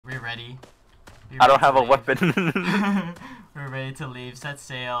you're ready. I don't have a weapon. We're ready to leave. Set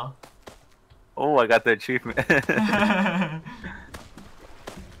sail. Oh, I got the achievement.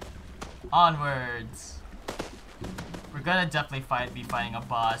 Onwards. We're gonna definitely be fighting a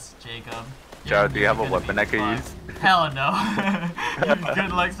boss, Jacob. Jared, do you have a weapon I can use? Hell no.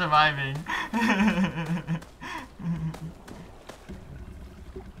 Good luck surviving.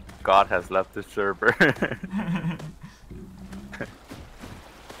 God has left the server.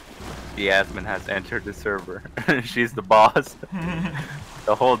 The admin has entered the server. She's the boss.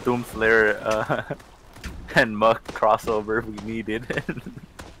 The whole Doomslayer and Muck crossover we needed.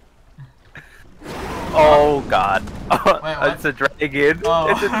 Oh god. Wait, it's a dragon. Oh.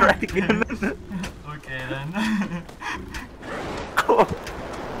 It's a dragon. Okay then.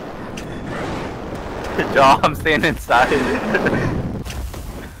 Joe, I'm staying inside.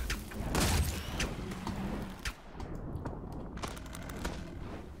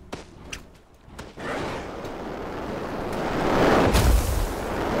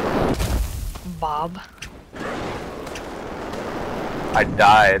 Bob. I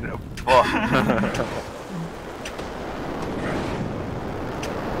died. Fuck.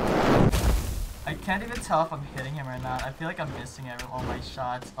 I can't even tell if I'm hitting him or not. I feel like I'm missing all my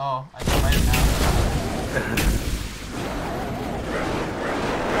shots. Oh, I can fight him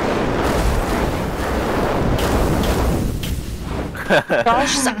now.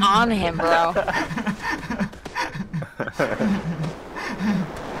 Josh is on him, bro.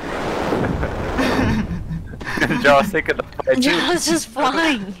 Joe's taking the fight too. Josh is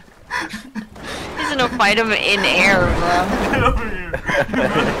flying. He's gonna fight him in air, bro. Get over here.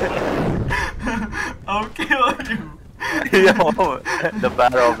 I'll kill you. Yo, the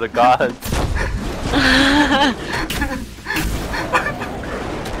battle of the gods.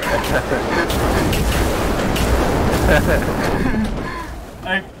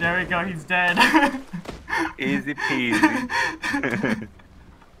 There we go, he's dead. Easy peasy.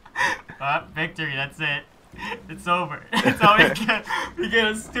 Victory, that's it. It's over. It's all we get. We get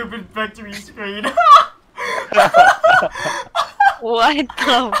a stupid victory screen. What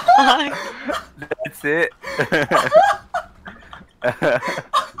the fuck? That's it.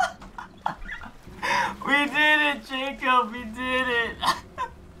 We did it, Jacob. We did it.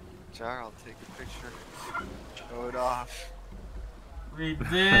 Jar, I'll take a picture. Show it off. We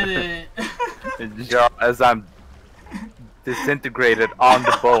did it. Joe, as I'm disintegrated on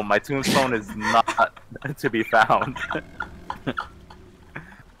the boat, my tombstone is not to be found.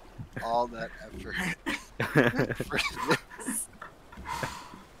 All that effort.